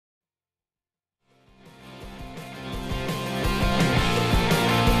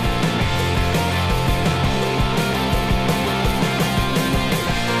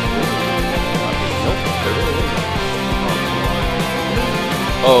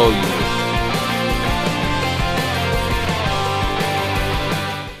Oh,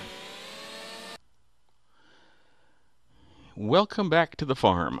 welcome back to the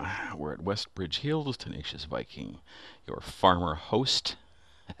farm. We're at Westbridge Hills, Tenacious Viking, your farmer host.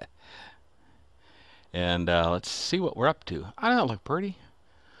 And let's see what we're up to. I don't look pretty.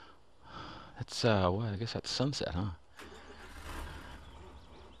 That's, well, I guess that's sunset, huh?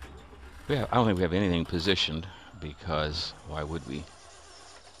 I don't think we have anything positioned because why would we?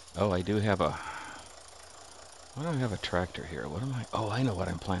 Oh, I do have a. Why do I have a tractor here? What am I? Oh, I know what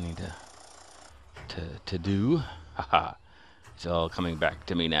I'm planning to do. Haha. It's all coming back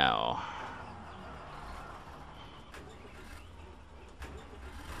to me now.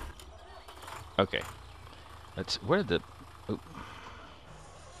 Okay. Where did the. Oh,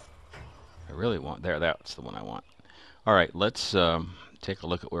 I really want. That's the one I want. All right, let's take a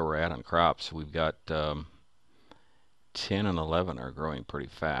look at where we're at on crops. We've got 10 and 11 are growing pretty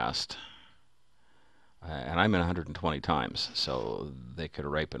fast. And I'm in 120 times, so they could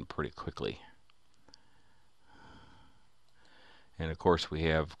ripen pretty quickly. And of course we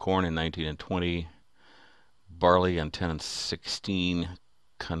have corn in 19 and 20, barley on 10 and 16,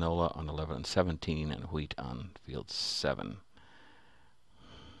 canola on 11 and 17, and wheat on field 7.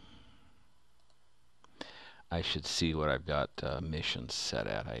 I should see what I've got mission set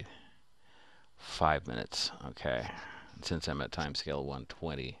at. 5 minutes, okay. And since I'm at time scale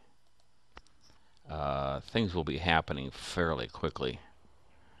 120, things will be happening fairly quickly.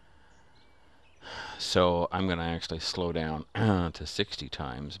 So I'm going to actually slow down to 60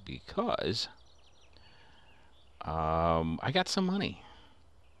 times because I got some money.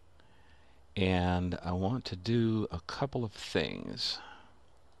 And I want to do a couple of things.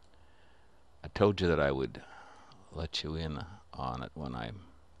 I told you that I would let you in on it when I'm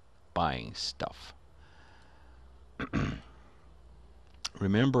buying stuff.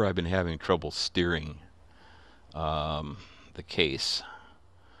 Remember, I've been having trouble steering the case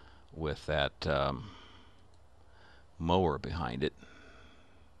with that mower behind it.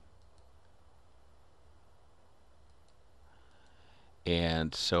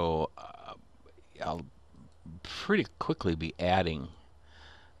 And so I'll pretty quickly be adding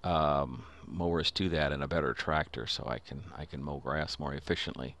mowers to that and a better tractor, so I can mow grass more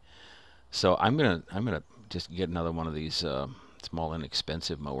efficiently. So I'm gonna just get another one of these small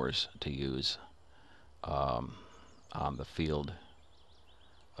inexpensive mowers to use on the field.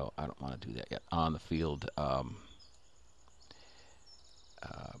 Oh, I don't want to do that yet. On the field,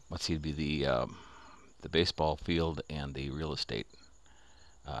 let's see, it'd be the baseball field and the real estate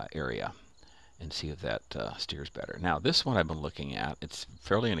area, and see if that steers better. Now, this one I've been looking at, it's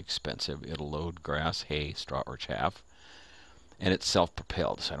fairly inexpensive. It'll load grass, hay, straw, or chaff, and it's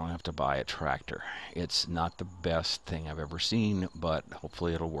self-propelled, so I don't have to buy a tractor. It's not the best thing I've ever seen, but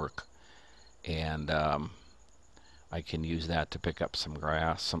hopefully it'll work. And I can use that to pick up some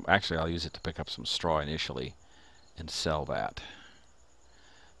grass. Actually, I'll use it to pick up some straw initially and sell that.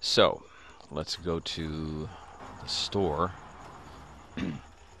 So let's go to the store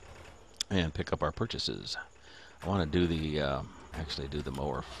and pick up our purchases. I want to do the actually do the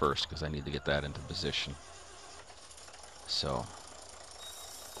mower first because I need to get that into position. So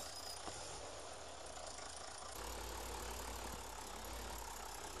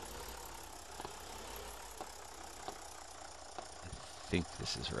I think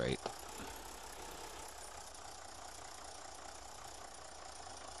this is right.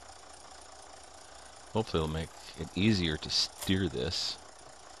 Hopefully it'll make it easier to steer this.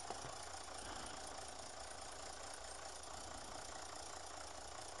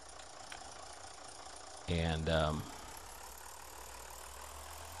 And I'm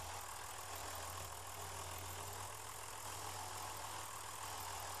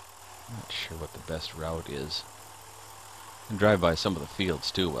not sure what the best route is. And drive by some of the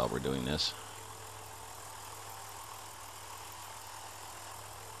fields too while we're doing this.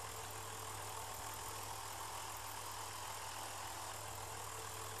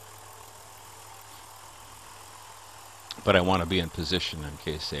 But I want to be in position in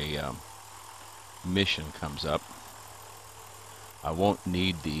case a mission comes up. I won't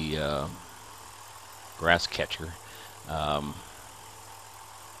need the grass catcher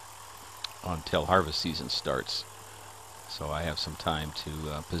until harvest season starts. So I have some time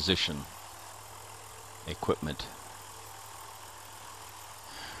to position equipment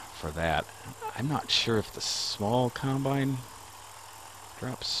for that. I'm not sure if the small combine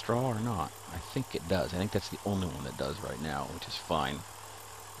drops straw or not. I think it does. I think that's the only one that does right now, which is fine.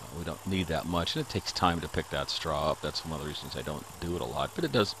 We don't need that much, and it takes time to pick that straw up. That's one of the reasons I don't do it a lot, but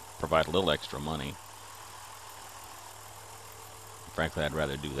it does provide a little extra money. Frankly, I'd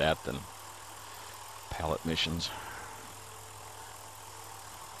rather do that than pallet missions.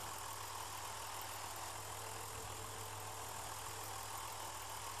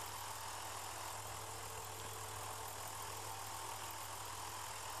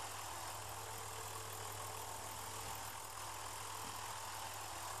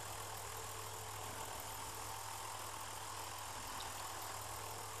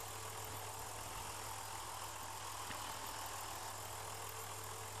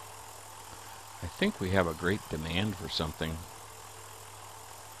 I think we have a great demand for something.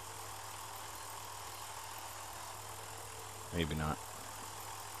 Maybe not.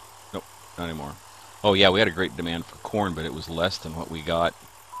 Nope, not anymore. Oh yeah, we had a great demand for corn, but it was less than what we got.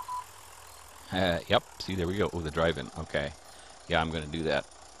 Yep, see, there we go. Oh, the drive-in. Okay. Yeah, I'm going to do that.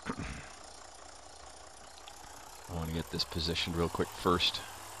 I want to get this positioned real quick first.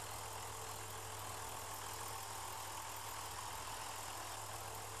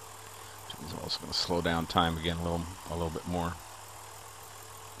 I'm also going to slow down time again a little bit more.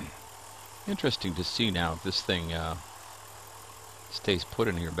 Interesting to see now if this thing stays put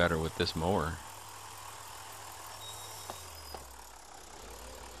in here better with this mower.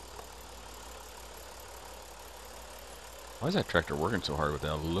 Why is that tractor working so hard with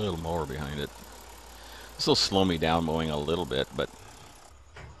that little mower behind it? This will slow me down mowing a little bit, but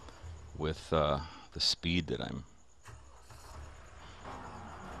with the speed that I'm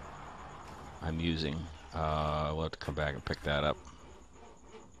using, we'll have to come back and pick that up.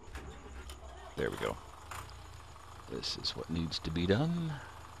 There we go. This is what needs to be done.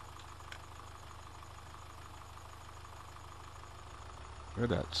 Where'd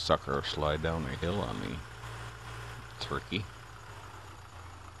that sucker slide down the hill on me? Turkey.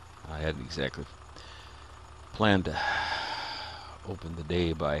 I hadn't exactly planned to open the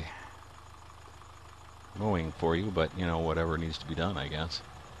day by mowing for you, but you know, whatever needs to be done, I guess.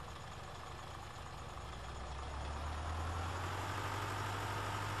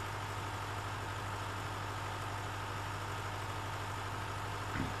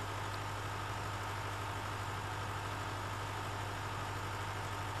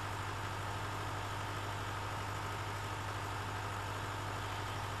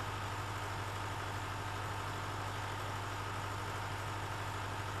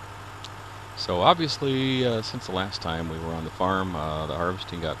 So obviously, since the last time we were on the farm, the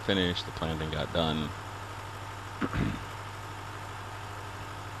harvesting got finished, the planting got done.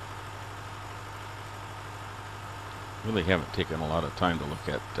 Really haven't taken a lot of time to look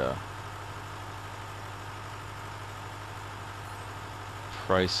at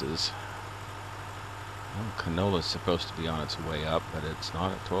prices. Well, canola's supposed to be on its way up, but it's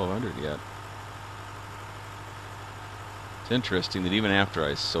not at 1200 yet. It's interesting that even after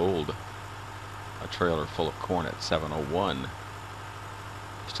I sold a trailer full of corn at 701,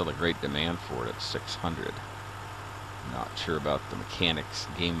 still a great demand for it at 600. Not sure about the mechanics,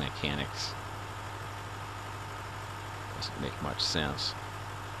 game mechanics. Doesn't make much sense.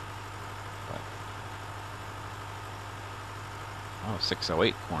 But oh,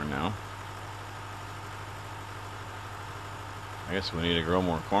 608 corn now. I guess we need to grow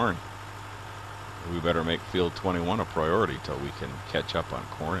more corn. We better make field 21 a priority till we can catch up on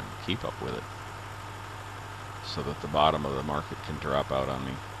corn and keep up with it, so that the bottom of the market can drop out on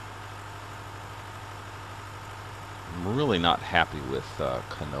me. I'm really not happy with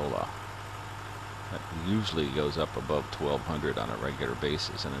canola. That usually goes up above 1200 on a regular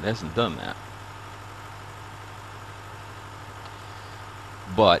basis, and it hasn't done that.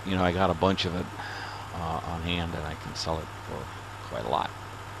 But, you know, I got a bunch of it on hand, and I can sell it for quite a lot.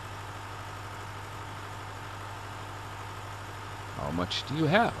 How much do you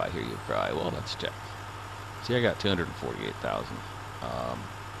have, I hear you cry? Well, let's check. See, I got 248,000.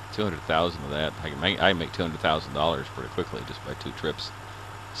 200,000 of that, I make $200,000 pretty quickly just by 2 trips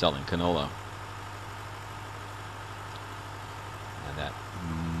selling canola. And that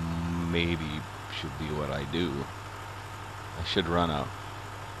maybe should be what I do. I should run a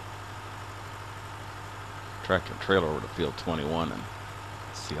tractor trailer over to field 21 and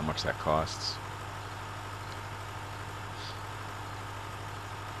see how much that costs.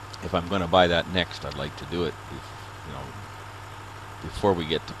 If I'm going to buy that next, I'd like to do it, you know, before we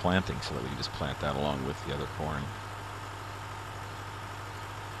get to planting, so that we can just plant that along with the other corn.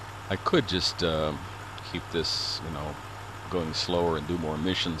 I could just keep this, you know, going slower and do more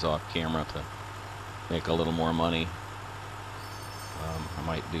missions off camera to make a little more money. I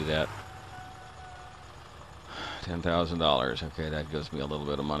might do that. $10,000. Okay, that gives me a little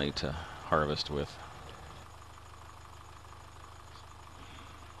bit of money to harvest with.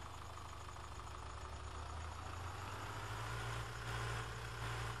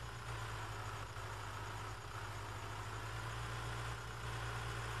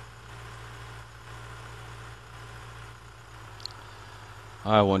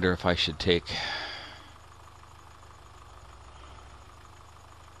 I wonder if I should take...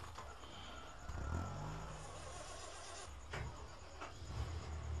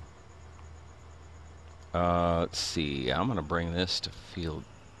 let's see. I'm going to bring this to field...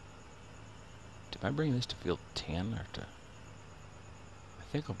 Did I bring this to field 10 or to... I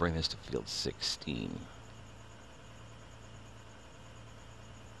think I'll bring this to field 16.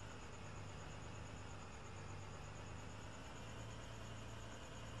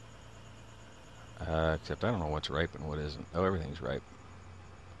 Except I don't know what's ripe and what isn't. Oh, everything's ripe.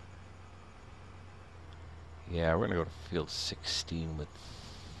 Yeah, we're going to go to field 16 with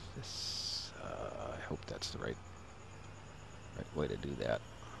this. I hope that's the right way to do that.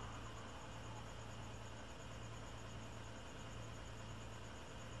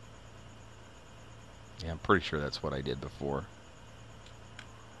 Yeah, I'm pretty sure that's what I did before.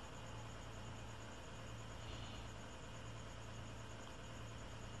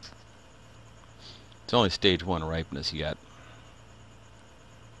 It's only stage 1 ripeness yet.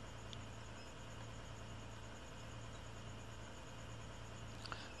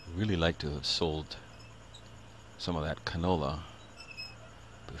 Really like to have sold some of that canola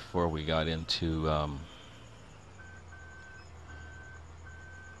before we got into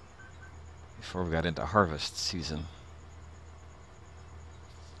harvest season.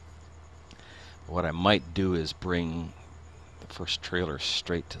 What I might do is bring the first trailer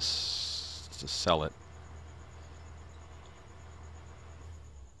straight to sell it.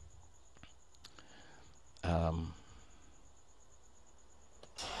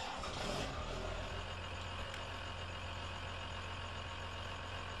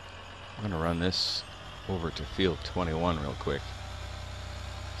 I'm going to run this over to field 21 real quick.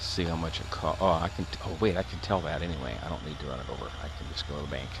 See how much it costs. Oh, oh, wait, I can tell that anyway. I don't need to run it over. I can just go to the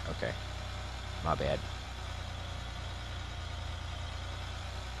bank. Okay. My bad.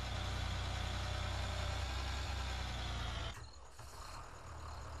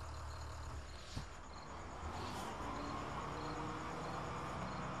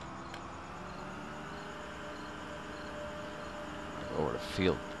 Over to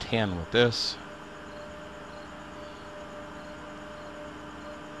field 10 with this.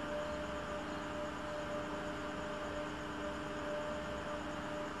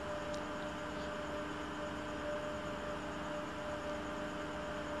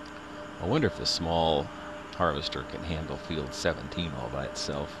 I wonder if the small harvester can handle field 17 all by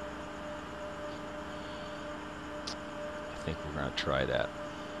itself. I think we're going to try that.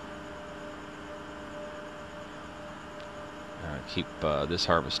 Keep this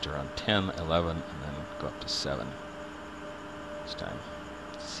harvester on 10, 11, and then go up to 7 this time.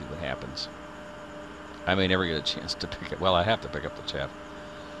 See what happens. I may never get a chance to pick it. Well, I have to pick up the chaff.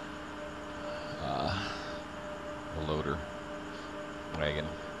 The loader wagon.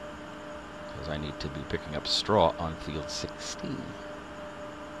 Because I need to be picking up straw on field 16.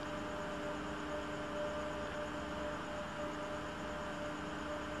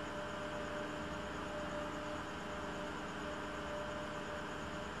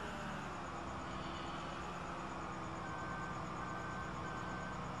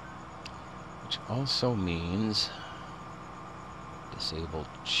 Which also means disabled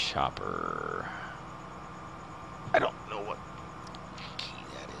chopper. I don't know what key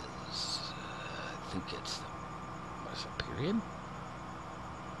that is. I think it's the, what is it, period?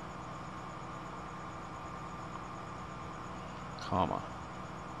 Comma.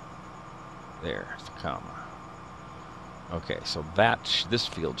 There's the comma. Okay, so that this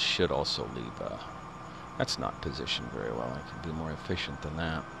field should also leave. That's not positioned very well. I can be more efficient than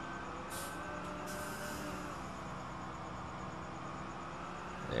that.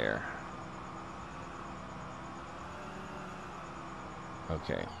 There.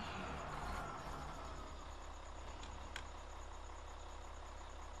 Okay.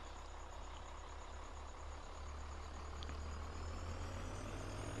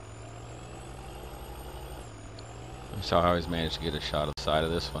 So I always manage to get a shot of the side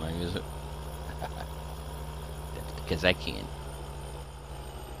of this when I use it. That's because I can.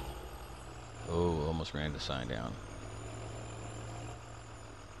 Oh, almost ran the sign down.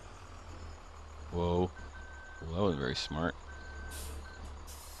 Whoa. Well, that was very smart.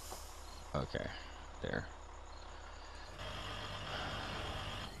 Okay, there.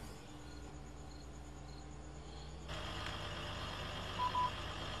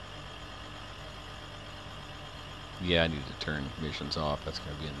 Yeah, I need to turn missions off. That's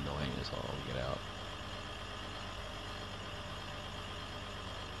going to be annoying as all get out.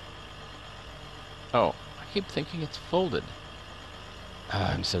 Oh, I keep thinking it's folded.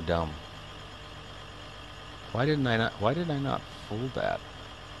 I'm so dumb. Why did I not fold that?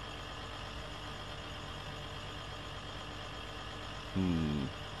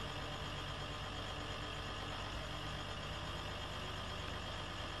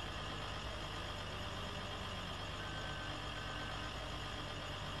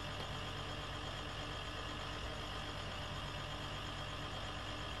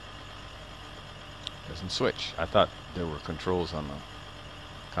 Doesn't switch. I thought there were controls on the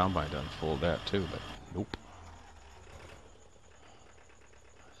combine to unfold that too, but nope.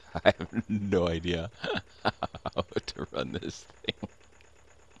 I have no idea how to run this thing.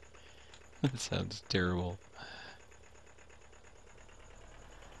 That sounds terrible.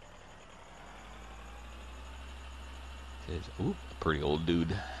 It is, ooh, a pretty old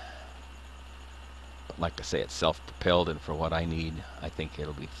dude. But like I say, it's self-propelled, and for what I need, I think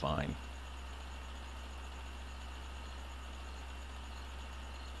it'll be fine.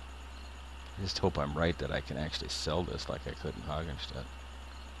 I just hope I'm right that I can actually sell this like I could in Hagenstedt.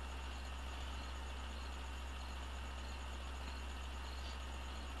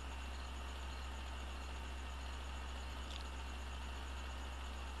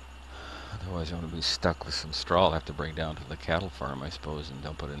 Otherwise, I'm going to be stuck with some straw I'll have to bring down to the cattle farm, I suppose, and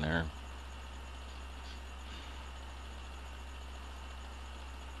dump it in there.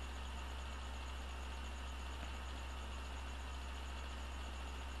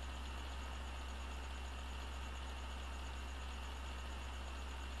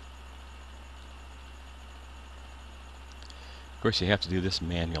 Of course, you have to do this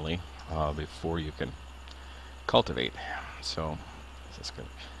manually before you can cultivate. So, it's going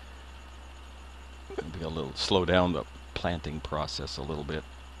to be a little slow down the planting process a little bit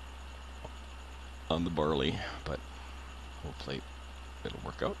on the barley, but hopefully it'll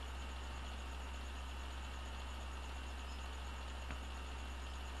work out.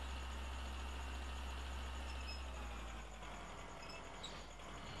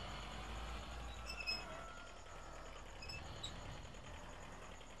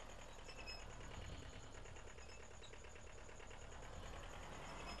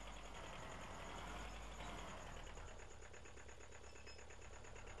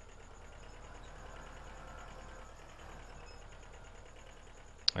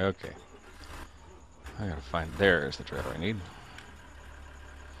 Okay. I gotta find, there's the trailer I need.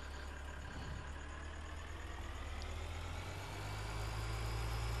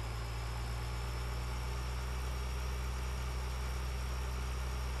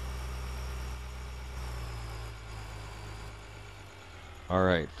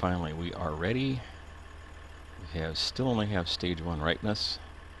 Alright, finally we are ready. We have still only have stage 1 ripeness.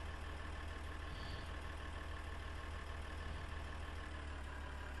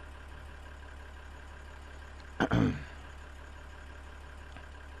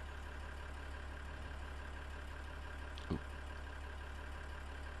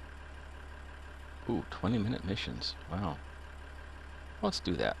 Ooh, 20-minute missions. Wow. Let's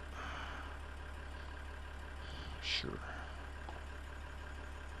do that. Sure.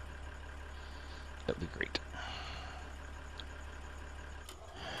 That'd be great.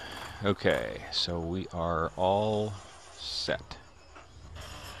 Okay, so we are all set.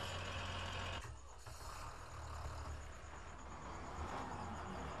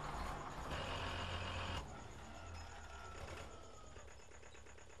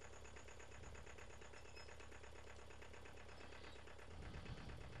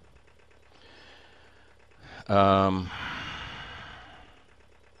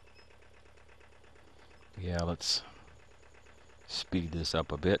 Yeah, let's speed this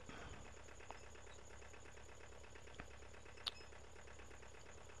up a bit.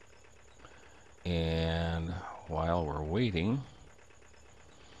 And while we're waiting,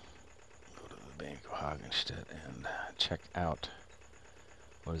 go to the Bank of Hagenstedt and check out,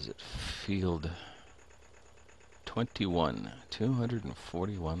 what is it, field 21,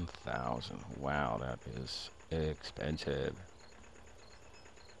 241,000. Wow, that is expensive.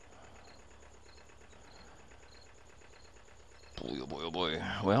 Boy, oh boy, oh boy.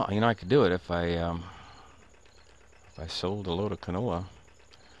 Well, you know, I could do it if I sold a load of canola.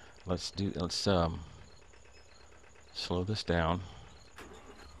 Let's slow this down.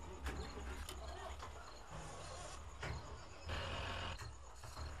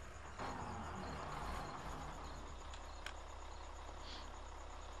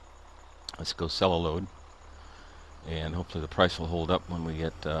 Let's go sell a load, and hopefully the price will hold up when we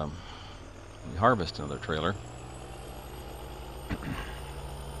get we harvest another trailer.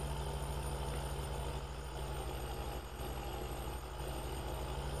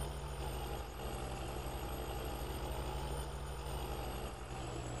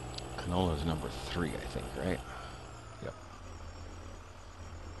 Canola is number 3, I think, right? Yep.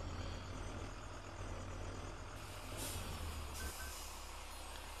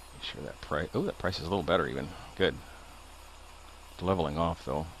 Make sure that price. Oh, that price is a little better even. Good. It's leveling off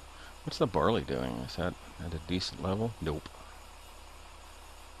though. What's the barley doing? Is that at a decent level? Nope.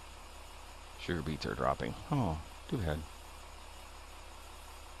 Sugar beets are dropping. Oh, too bad.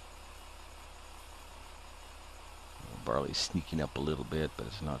 Barley's sneaking up a little bit, but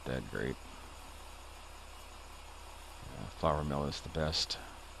it's not that great. Flour mill is the best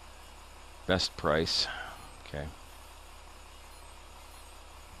price. Okay.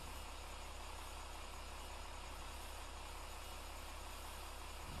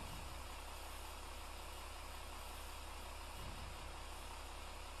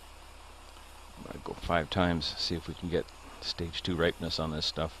 I'm gonna go 5 times, see if we can get stage 2 ripeness on this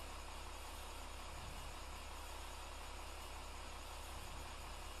stuff.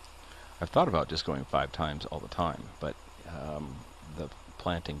 I've thought about just going 5 times all the time, but the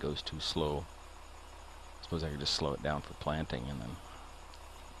planting goes too slow. I suppose I could just slow it down for planting and then,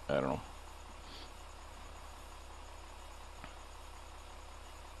 I don't know.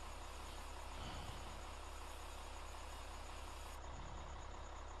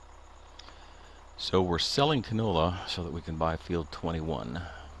 So we're selling canola so that we can buy field 21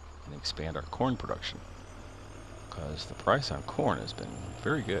 and expand our corn production. Because the price on corn has been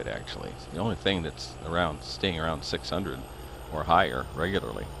very good, actually. It's the only thing that's staying around 600 or higher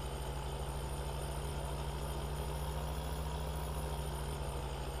regularly.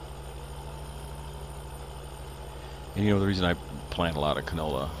 And you know, the reason I plant a lot of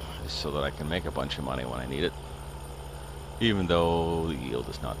canola is so that I can make a bunch of money when I need it. Even though the yield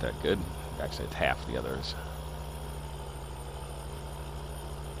is not that good. Actually, it's half the others.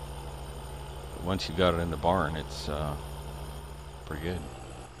 But once you got it in the barn, it's pretty good.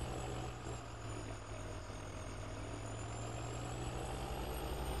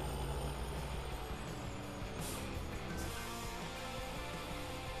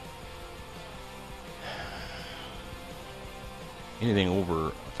 Anything over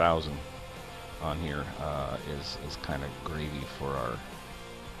 1,000 on here is kind of gravy for our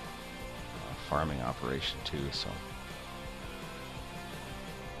farming operation too. So,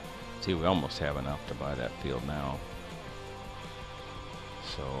 see, we almost have enough to buy that field now.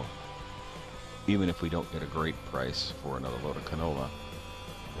 So, even if we don't get a great price for another load of canola,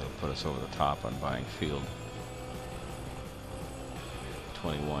 it'll put us over the top on buying field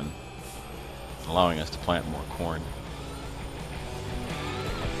 21, allowing us to plant more corn.